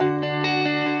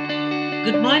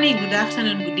Good morning, good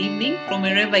afternoon, good evening from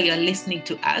wherever you are listening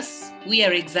to us. We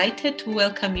are excited to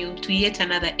welcome you to yet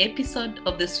another episode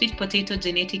of the Sweet Potato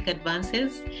Genetic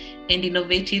Advances and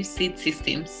Innovative Seed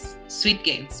Systems Sweet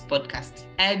Gains podcast.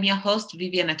 I am your host,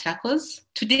 Vivian Atakos.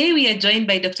 Today we are joined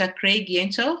by Dr. Craig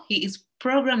Yencho. He is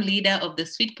program leader of the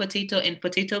sweet potato and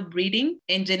potato breeding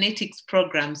and genetics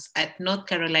programs at North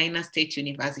Carolina State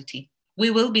University.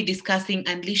 We will be discussing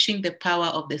unleashing the power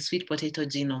of the sweet potato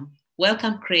genome.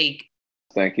 Welcome, Craig.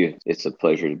 Thank you. It's a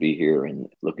pleasure to be here and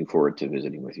looking forward to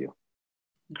visiting with you.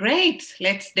 Great.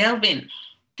 Let's delve in.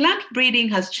 Plant breeding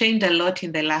has changed a lot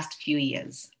in the last few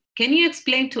years. Can you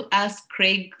explain to us,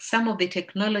 Craig, some of the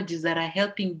technologies that are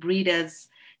helping breeders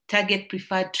target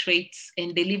preferred traits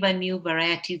and deliver new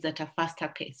varieties at a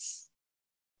faster pace?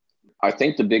 I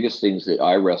think the biggest things that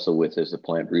I wrestle with as a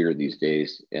plant breeder these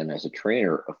days and as a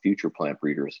trainer of future plant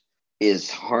breeders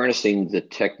is harnessing the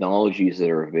technologies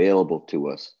that are available to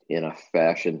us in a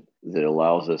fashion that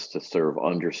allows us to sort of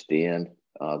understand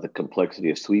the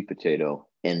complexity of sweet potato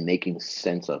and making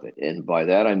sense of it. And by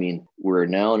that, I mean, we're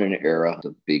now in an era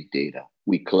of big data.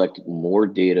 We collect more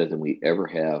data than we ever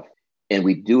have, and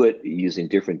we do it using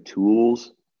different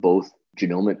tools, both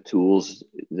genomic tools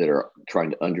that are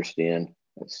trying to understand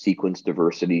sequence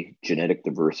diversity, genetic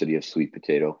diversity of sweet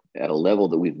potato at a level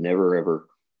that we've never, ever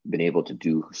been able to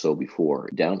do so before,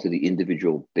 down to the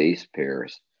individual base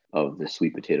pairs of the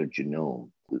sweet potato genome.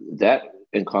 That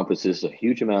encompasses a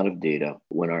huge amount of data.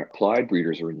 When our applied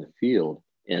breeders are in the field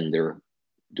and they're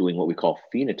doing what we call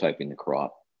phenotyping the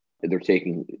crop, they're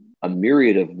taking a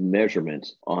myriad of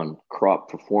measurements on crop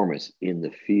performance in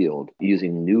the field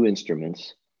using new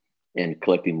instruments and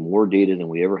collecting more data than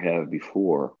we ever have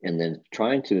before, and then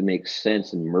trying to make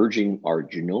sense and merging our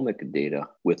genomic data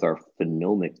with our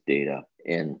phenomic data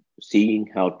and seeing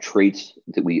how traits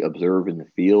that we observe in the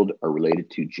field are related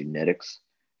to genetics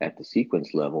at the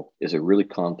sequence level is a really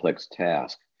complex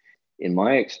task. In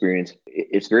my experience,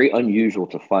 it's very unusual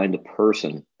to find a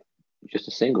person, just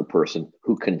a single person,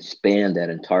 who can span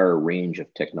that entire range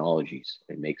of technologies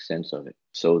and make sense of it.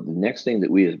 So the next thing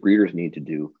that we as breeders need to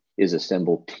do is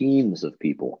assemble teams of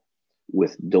people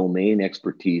with domain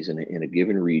expertise in a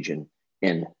given region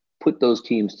and put those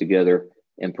teams together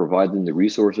and provide them the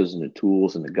resources and the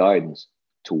tools and the guidance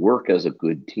to work as a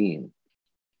good team.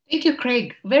 Thank you,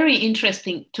 Craig. Very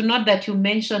interesting to note that you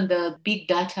mentioned the big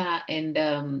data and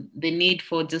the need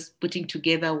for just putting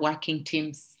together working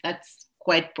teams. That's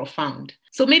quite profound.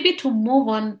 So maybe to move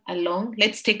on along,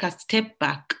 let's take a step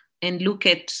back and look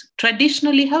at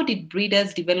traditionally, how did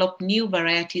breeders develop new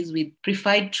varieties with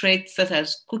preferred traits such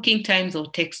as cooking times or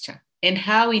texture? And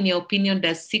how, in your opinion,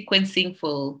 does sequencing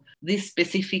for these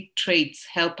specific traits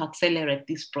help accelerate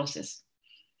this process?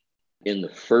 In the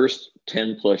first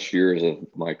 10 plus years of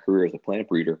my career as a plant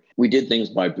breeder, we did things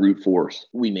by brute force.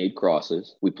 We made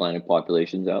crosses. We planted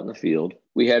populations out in the field.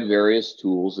 We had various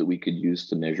tools that we could use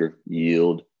to measure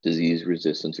yield, disease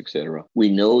resistance, etc. We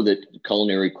know that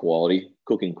culinary quality,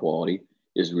 cooking quality,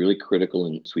 is really critical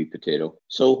in sweet potato.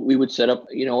 So we would set up,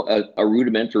 a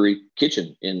rudimentary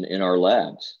kitchen in our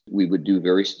labs. We would do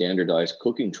very standardized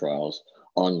cooking trials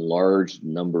on large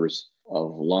numbers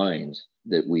of lines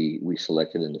that we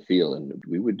selected in the field. And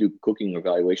we would do cooking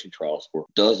evaluation trials for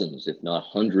dozens, if not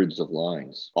hundreds of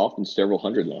lines, often several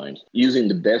hundred lines, using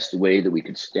the best way that we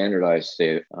could standardize,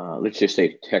 let's just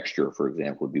say texture, for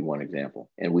example, would be one example.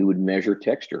 And we would measure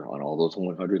texture on all those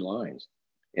 100 lines.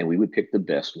 And we would pick the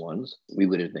best ones. We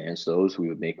would advance those. We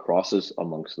would make crosses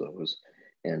amongst those.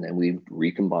 And then we'd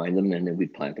recombine them, and then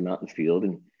we'd plant them out in the field.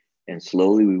 And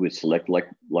slowly we would select like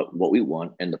what we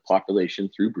want. And the population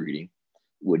through breeding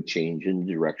would change in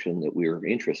the direction that we were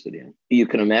interested in. You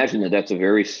can imagine that that's a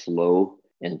very slow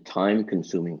and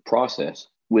time-consuming process.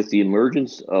 With the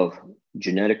emergence of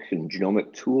genetic and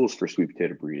genomic tools for sweet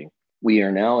potato breeding, we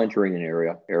are now entering an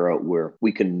era where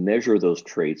we can measure those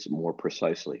traits more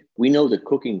precisely. We know that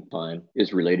cooking time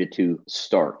is related to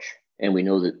starch, and we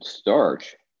know that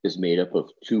starch is made up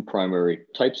of two primary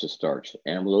types of starch,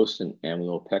 amylose and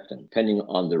amylopectin. Depending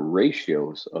on the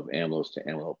ratios of amylose to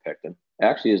amylopectin,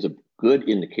 actually is a good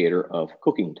indicator of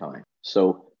cooking time.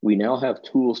 So we now have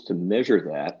tools to measure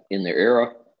that. In the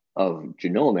era of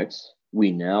genomics,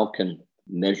 we now can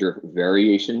measure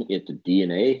variation at the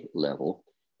DNA level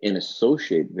and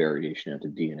associate variation at the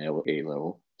DNA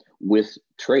level with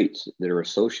traits that are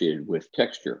associated with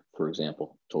texture. For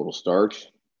example, total starch,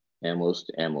 amylose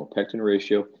to amylopectin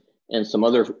ratio, and some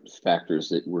other factors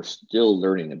that we're still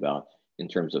learning about in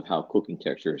terms of how cooking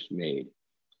texture is made.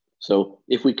 So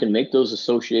if we can make those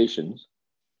associations,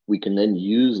 we can then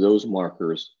use those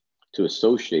markers to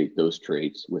associate those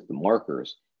traits with the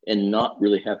markers and not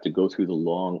really have to go through the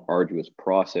long, arduous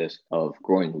process of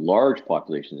growing large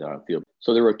populations out in the field.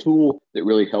 So they're a tool that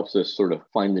really helps us sort of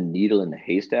find the needle in the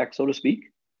haystack, so to speak,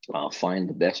 find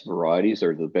the best varieties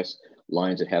or the best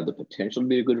lines that have the potential to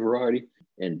be a good variety,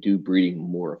 and do breeding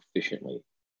more efficiently.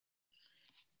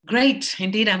 Great.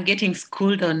 Indeed, I'm getting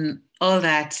schooled on all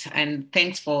that. And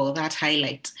thanks for that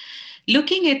highlight.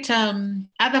 Looking at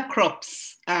other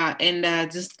crops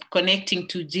and just connecting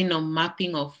to genome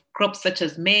mapping of crops such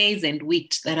as maize and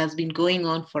wheat that has been going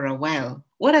on for a while,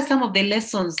 what are some of the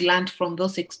lessons learned from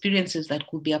those experiences that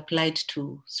could be applied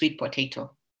to sweet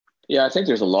potato? Yeah, I think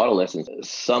there's a lot of lessons,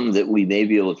 some that we may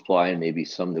be able to apply and maybe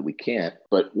some that we can't.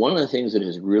 But one of the things that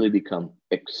has really become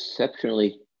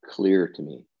exceptionally clear to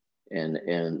me,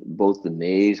 and both the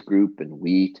maize group and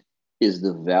wheat, is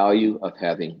the value of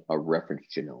having a reference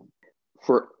genome.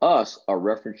 For us, a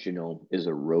reference genome is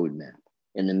a roadmap.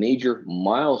 And the major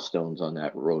milestones on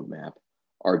that roadmap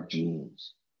are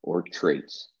genes or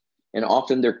traits. And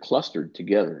often they're clustered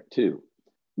together too.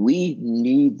 We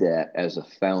need that as a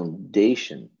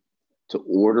foundation to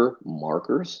order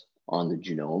markers on the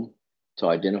genome, to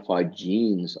identify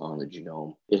genes on the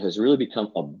genome. It has really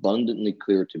become abundantly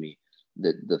clear to me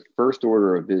that the first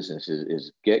order of business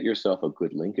is get yourself a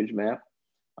good linkage map,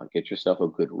 get yourself a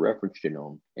good reference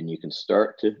genome, and you can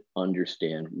start to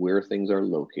understand where things are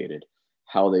located,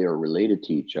 how they are related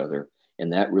to each other,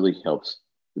 and that really helps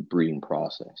the breeding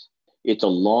process. It's a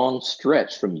long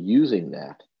stretch from using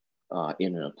that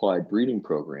in an applied breeding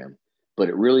program, but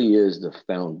it really is the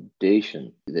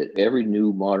foundation that every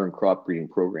new modern crop breeding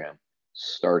program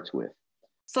starts with.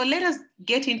 So let us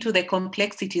get into the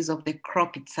complexities of the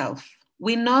crop itself.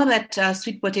 We know that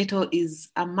sweet potato is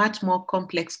a much more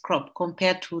complex crop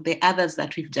compared to the others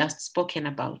that we've just spoken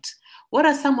about. What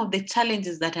are some of the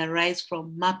challenges that arise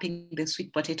from mapping the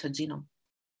sweet potato genome?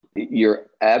 You're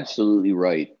absolutely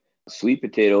right. Sweet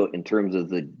potato, in terms of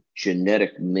the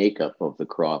genetic makeup of the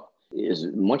crop, is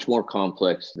much more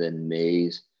complex than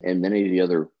maize and many of the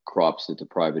other crops that the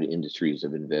private industries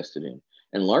have invested in.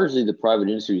 And largely the private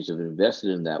industries have invested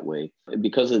in that way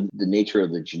because of the nature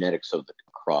of the genetics of the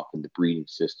crop and the breeding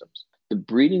systems. The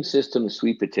breeding system of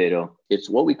sweet potato, it's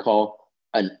what we call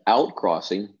an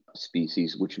outcrossing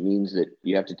species, which means that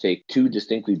you have to take two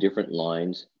distinctly different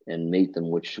lines and mate them,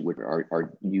 which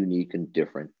are unique and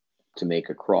different to make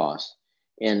a cross.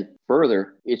 And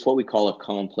further, it's what we call a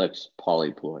complex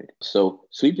polyploid. So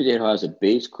sweet potato has a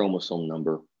base chromosome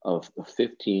number of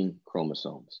 15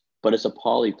 chromosomes, but it's a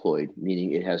polyploid,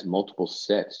 meaning it has multiple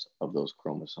sets of those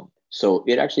chromosomes. So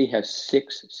it actually has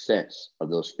 6 sets of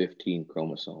those 15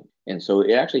 chromosomes. And so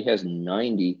it actually has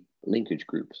 90 linkage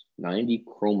groups, 90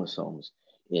 chromosomes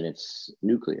in its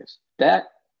nucleus. That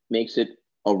makes it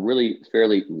a really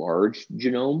fairly large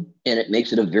genome, and it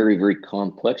makes it a very, very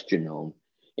complex genome.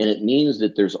 And it means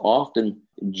that there's often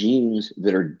genes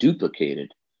that are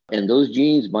duplicated, and those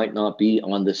genes might not be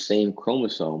on the same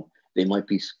chromosome. They might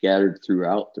be scattered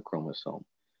throughout the chromosome.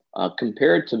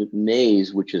 Compared to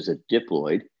maize, which is a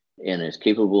diploid and is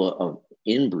capable of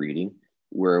inbreeding,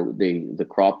 where the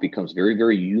crop becomes very,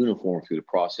 very uniform through the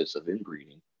process of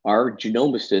inbreeding. Our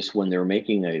genomicists, when they're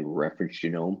making a reference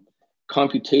genome,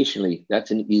 computationally,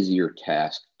 that's an easier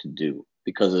task to do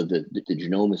because of the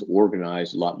genome is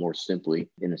organized a lot more simply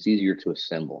and it's easier to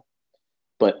assemble.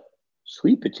 But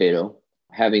sweet potato,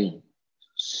 having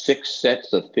 6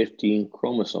 sets of 15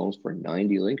 chromosomes for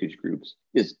 90 linkage groups,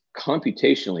 is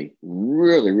computationally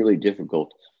really, really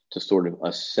difficult to sort of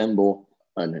assemble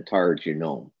an entire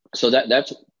genome. So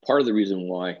that's part of the reason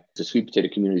why the sweet potato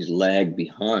communities lag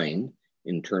behind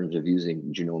in terms of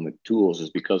using genomic tools, is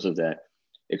because of that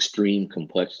extreme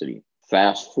complexity.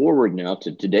 Fast forward now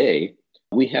to today,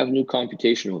 we have new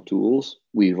computational tools.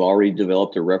 We've already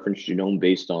developed a reference genome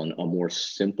based on a more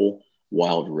simple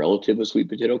wild relative of sweet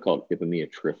potato called Ipomoea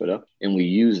trifida, and we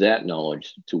use that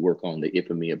knowledge to work on the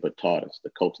Ipomoea batatas,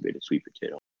 the cultivated sweet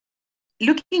potato.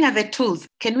 Looking at the tools,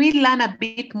 can we learn a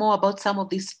bit more about some of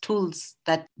these tools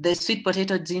that the sweet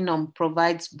potato genome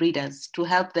provides breeders to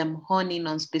help them hone in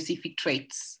on specific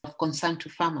traits of concern to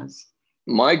farmers?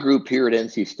 My group here at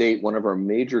NC State, one of our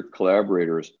major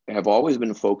collaborators, have always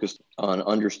been focused on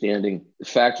understanding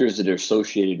factors that are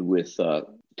associated with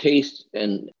taste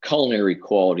and culinary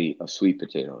quality of sweet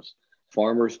potatoes.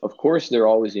 Farmers, of course, they're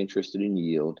always interested in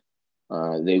yield.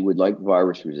 They would like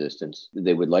virus resistance.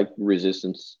 They would like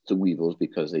resistance to weevils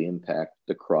because they impact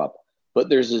the crop. But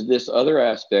there's this other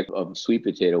aspect of sweet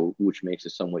potato which makes it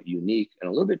somewhat unique and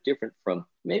a little bit different from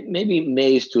maybe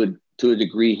maize to a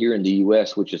degree here in the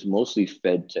U.S., which is mostly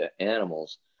fed to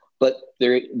animals. But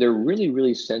they're really,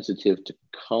 really sensitive to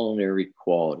culinary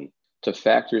quality, to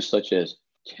factors such as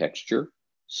texture,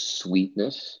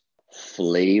 sweetness,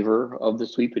 flavor of the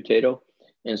sweet potato.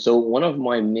 And so one of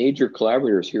my major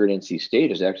collaborators here at NC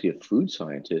State is actually a food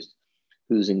scientist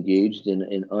who's engaged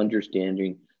in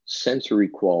understanding sensory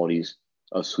qualities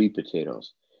of sweet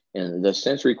potatoes. And the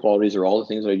sensory qualities are all the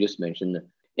things I just mentioned.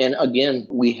 And again,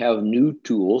 we have new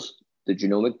tools, the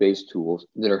genomic-based tools,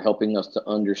 that are helping us to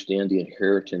understand the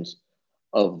inheritance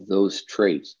of those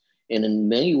traits. And in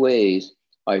many ways,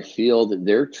 I feel that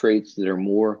they're traits that are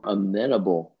more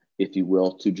amenable, if you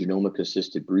will, to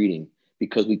genomic-assisted breeding,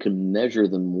 because we can measure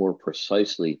them more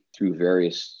precisely through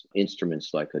various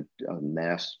instruments like a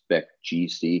mass spec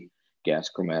GC, gas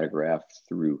chromatograph,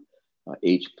 through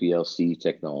HPLC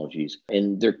technologies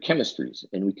and their chemistries.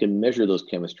 And we can measure those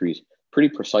chemistries pretty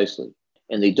precisely.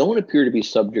 And they don't appear to be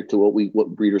subject to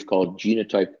what breeders call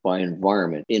genotype by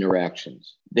environment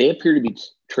interactions. They appear to be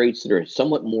traits that are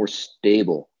somewhat more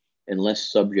stable and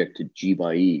less subject to G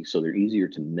by E, so they're easier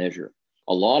to measure.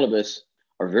 A lot of us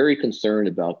are very concerned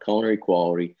about culinary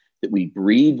quality, that we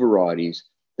breed varieties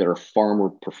that are farmer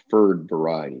preferred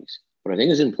varieties. But I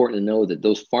think it's important to know that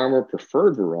those farmer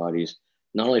preferred varieties,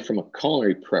 not only from a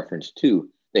culinary preference too,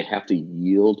 they have to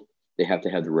yield, they have to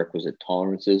have the requisite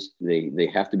tolerances, they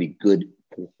have to be good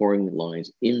performing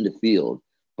lines in the field,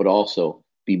 but also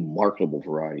be marketable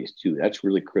varieties too. That's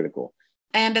really critical.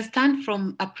 I understand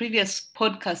from a previous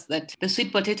podcast that the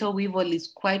sweet potato weevil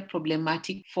is quite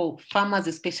problematic for farmers,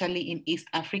 especially in East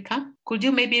Africa. Could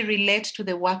you maybe relate to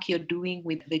the work you're doing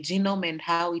with the genome and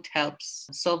how it helps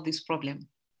solve this problem?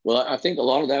 Well, I think a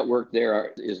lot of that work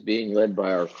there is being led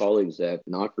by our colleagues at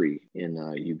NACRI in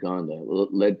Uganda,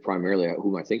 led primarily,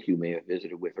 whom I think you may have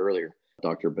visited with earlier,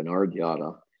 Dr. Bernard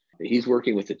Yada. He's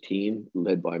working with a team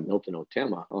led by Milton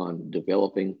Otema on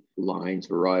developing lines,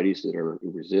 varieties that are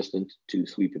resistant to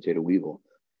sweet potato weevil.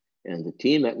 And the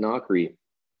team at NACRI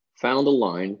found a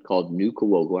line called New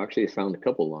Kawogo. Actually, they found a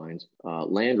couple lines,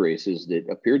 land races that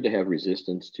appeared to have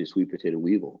resistance to sweet potato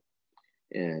weevil.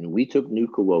 And we took New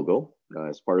Kawogo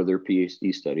as part of their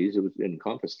PhD studies. It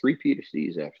encompassed 3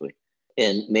 PhDs actually,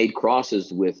 and made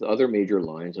crosses with other major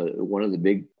lines. One of the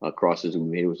big crosses we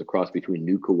made was a cross between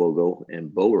New Kawogo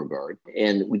and Beauregard.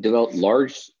 And we developed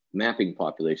large mapping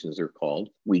populations, they're called.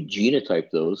 We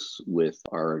genotyped those with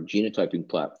our genotyping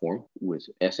platform with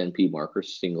SNP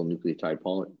markers, single nucleotide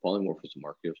polymorphism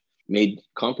markers, made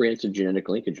comprehensive genetic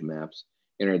linkage maps,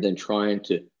 and are then trying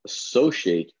to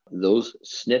associate those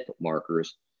SNP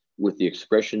markers with the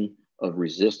expression of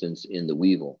resistance in the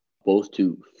weevil, both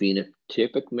to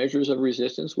phenotypic measures of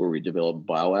resistance, where we developed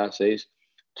bioassays,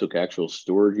 took actual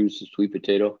storage roots of sweet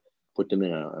potato, put them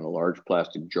in a large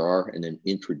plastic jar, and then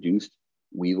introduced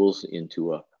weevils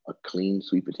into a clean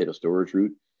sweet potato storage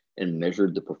root and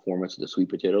measured the performance of the sweet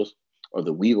potatoes or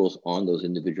the weevils on those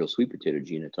individual sweet potato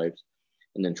genotypes,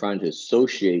 and then trying to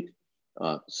associate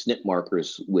SNP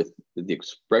markers with the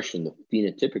expression, the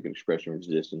phenotypic expression of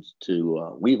resistance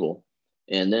to weevil.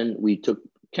 And then we took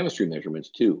chemistry measurements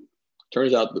too.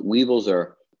 Turns out that weevils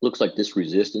looks like this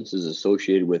resistance is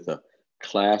associated with a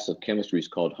class of chemistries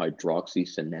called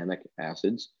hydroxycinnamic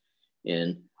acids.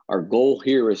 And our goal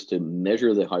here is to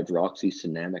measure the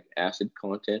hydroxycinnamic acid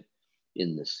content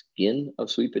in the skin of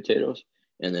sweet potatoes,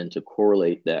 and then to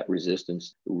correlate that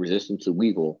resistance to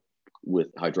weevil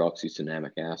with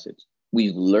hydroxycinnamic acids.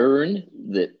 We've learned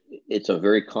that it's a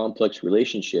very complex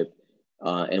relationship,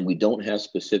 and we don't have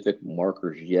specific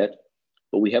markers yet,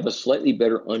 but we have a slightly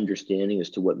better understanding as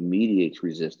to what mediates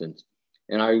resistance.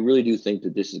 And I really do think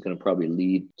that this is going to probably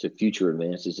lead to future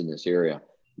advances in this area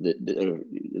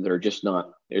that are just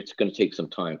not, it's going to take some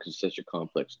time because it's such a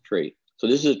complex trait. So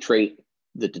this is a trait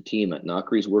that the team at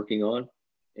NACRI is working on,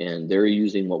 and they're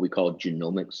using what we call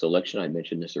genomic selection. I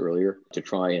mentioned this earlier, to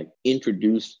try and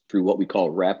introduce through what we call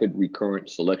rapid recurrent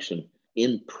selection,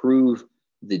 improve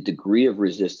the degree of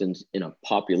resistance in a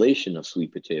population of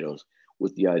sweet potatoes,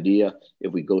 with the idea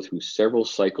if we go through several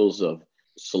cycles of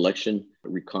selection,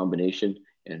 recombination,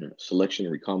 and selection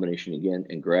and recombination again,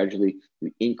 and gradually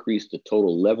we increase the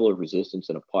total level of resistance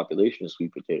in a population of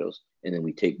sweet potatoes, and then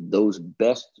we take those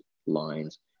best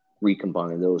lines,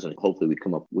 recombine those, and hopefully we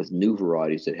come up with new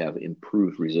varieties that have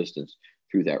improved resistance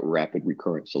through that rapid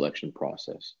recurrent selection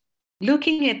process.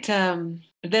 Looking at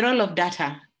the role of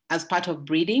data as part of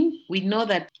breeding, we know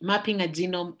that mapping a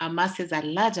genome amasses a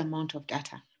large amount of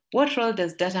data. What role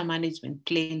does data management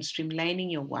play in streamlining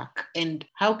your work? And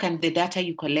how can the data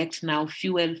you collect now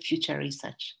fuel future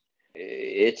research?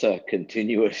 It's a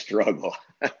continuous struggle,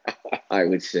 I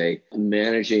would say.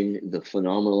 Managing the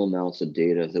phenomenal amounts of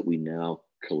data that we now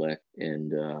collect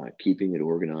and keeping it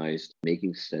organized,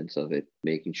 making sense of it,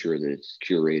 making sure that it's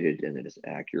curated and that it's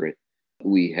accurate.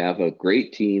 We have a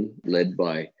great team led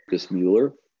by Gus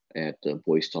Mueller, at the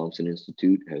Boyce Thompson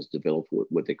Institute has developed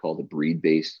what they call the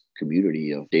breed-based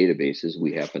community of databases.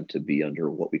 We happen to be under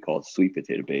what we call the sweet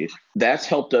potato base. That's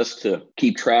helped us to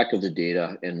keep track of the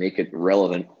data and make it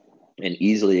relevant and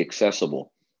easily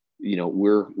accessible.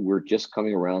 We're just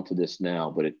coming around to this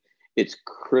now, but it's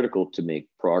critical to make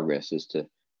progress is to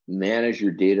manage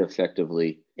your data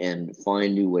effectively and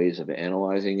find new ways of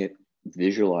analyzing it,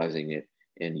 visualizing it,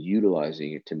 and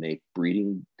utilizing it to make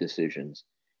breeding decisions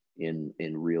in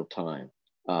real time.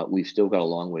 We've still got a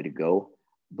long way to go,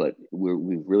 but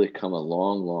we've really come a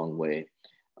long way.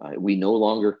 We no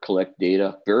longer collect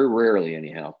data, very rarely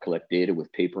anyhow, collect data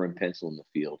with paper and pencil in the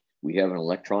field. We have an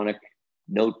electronic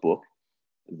notebook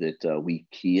that we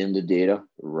key in the data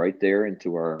right there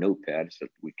into our notepad. So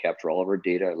we capture all of our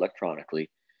data electronically.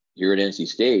 Here at NC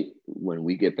State, when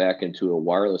we get back into a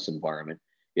wireless environment,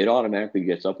 it automatically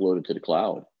gets uploaded to the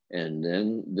cloud. And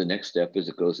then the next step is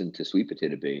it goes into sweet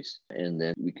potato base, and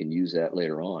then we can use that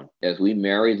later on. As we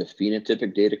marry the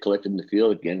phenotypic data collected in the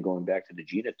field, again, going back to the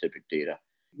genotypic data,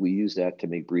 we use that to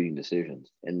make breeding decisions.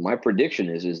 And my prediction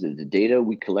is that the data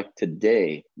we collect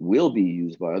today will be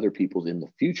used by other people in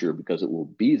the future because it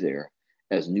will be there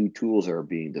as new tools are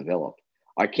being developed.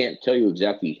 I can't tell you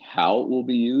exactly how it will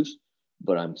be used,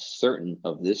 but I'm certain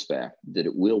of this fact that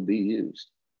it will be used.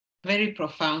 Very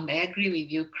profound. I agree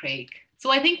with you, Craig. So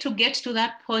I think to get to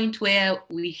that point where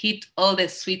we hit all the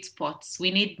sweet spots, we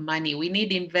need money, we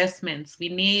need investments, we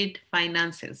need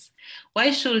finances. Why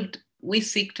should we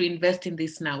seek to invest in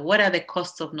this now? What are the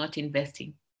costs of not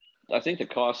investing? I think the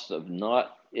costs of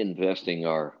not investing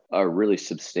are really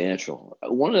substantial.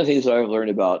 One of the things I've learned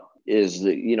about is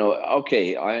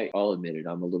that, I'll admit it,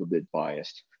 I'm a little bit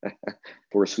biased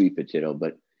for sweet potato,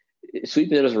 but sweet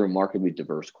potato is a remarkably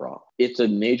diverse crop. It's a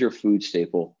major food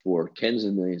staple for tens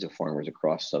of millions of farmers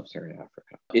across sub-Saharan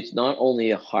Africa. It's not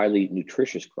only a highly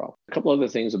nutritious crop. A couple other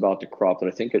things about the crop that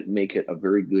I think make it a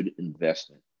very good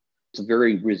investment. It's a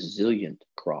very resilient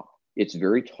crop. It's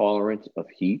very tolerant of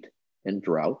heat and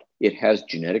drought. It has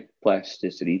genetic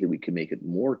plasticity that we can make it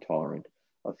more tolerant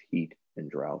of heat and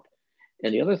drought.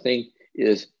 And the other thing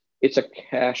is it's a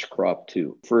cash crop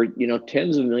too. For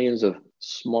tens of millions of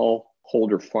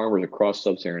smallholder farmers across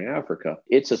sub-Saharan Africa,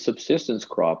 it's a subsistence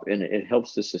crop and it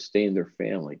helps to sustain their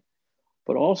family.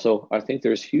 But also, I think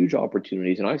there's huge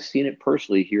opportunities, and I've seen it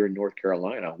personally here in North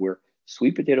Carolina, where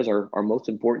sweet potatoes are our most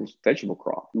important vegetable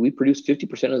crop. We produce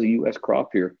 50% of the U.S.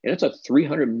 crop here, and it's a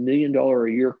 $300 million a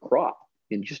year crop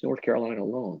in just North Carolina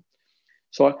alone.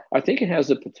 So I think it has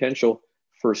the potential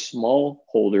for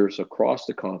smallholders across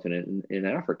the continent in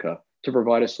Africa to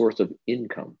provide a source of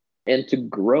income and to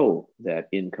grow that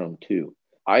income too.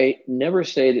 I never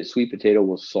say that sweet potato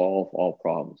will solve all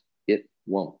problems. It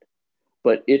won't.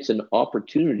 But it's an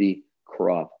opportunity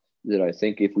crop that I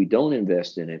think if we don't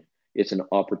invest in it, it's an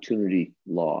opportunity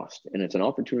lost. And it's an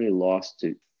opportunity lost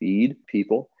to feed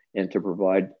people and to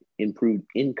provide improved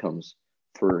incomes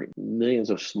for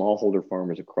millions of smallholder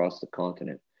farmers across the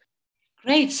continent.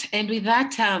 Great. And with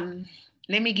that,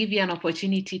 let me give you an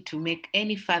opportunity to make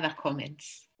any further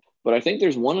comments. But I think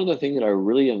there's one other thing that I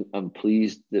really am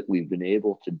pleased that we've been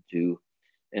able to do,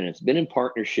 and it's been in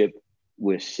partnership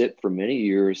with SIP for many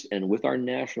years and with our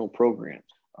national programs.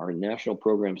 Our national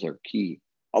programs are key.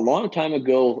 A long time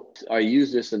ago, I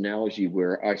used this analogy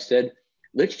where I said,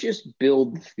 let's just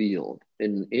build the field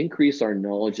and increase our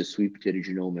knowledge of sweet potato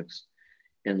genomics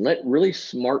and let really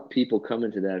smart people come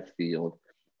into that field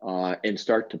and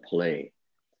start to play.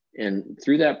 And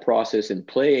through that process, and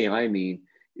play, I mean,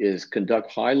 is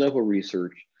conduct high-level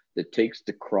research that takes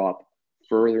the crop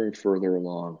further and further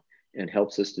along and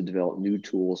helps us to develop new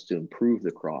tools to improve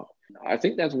the crop. I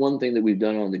think that's one thing that we've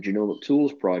done on the Genomic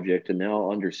Tools Project and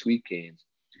now under Sweet Canes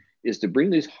is to bring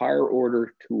these higher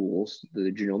order tools,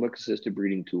 the genomic assisted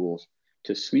breeding tools,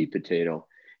 to sweet potato.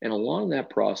 And along that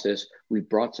process, we've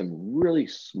brought some really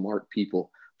smart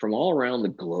people from all around the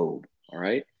globe, all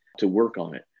right, to work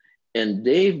on it. And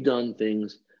they've done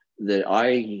things that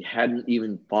I hadn't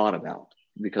even thought about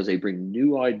because they bring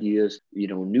new ideas,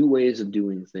 new ways of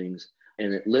doing things,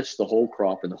 and it lifts the whole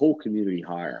crop and the whole community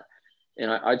higher.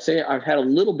 And I'd say I've had a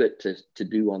little bit to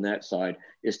do on that side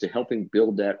is to helping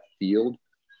build that field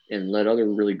and let other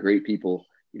really great people,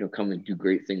 come and do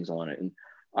great things on it. And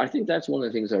I think that's one of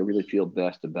the things I really feel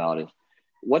best about is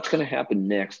what's going to happen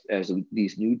next as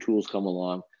these new tools come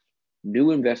along.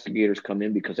 New investigators come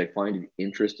in because they find it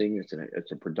interesting.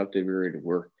 It's a productive area to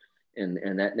work.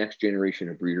 And that next generation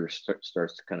of breeders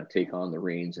starts to kind of take on the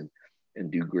reins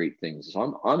and do great things.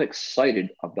 So I'm excited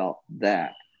about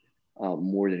that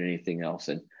more than anything else.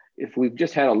 And if we've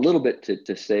just had a little bit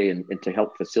to say and to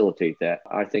help facilitate that,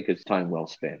 I think it's time well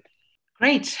spent.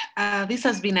 Great. This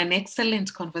has been an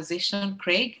excellent conversation,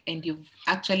 Craig, and you've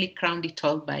actually crowned it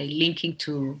all by linking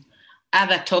to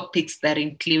other topics that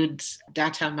include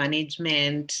data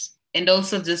management and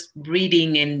also just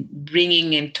breeding and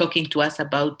bringing and talking to us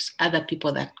about other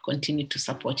people that continue to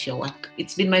support your work.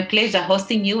 It's been my pleasure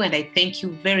hosting you, and I thank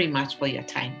you very much for your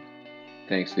time.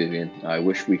 Thanks, Vivian. I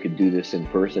wish we could do this in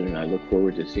person, and I look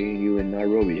forward to seeing you in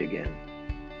Nairobi again.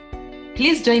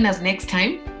 Please join us next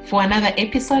time for another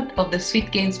episode of the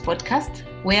Sweet Gains podcast,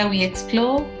 where we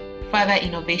explore further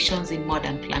innovations in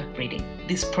modern plant breeding.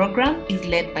 This program is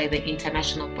led by the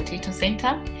International Potato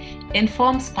Center and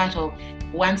forms part of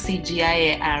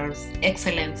 1CGIAR's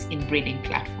Excellence in Breeding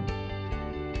platform.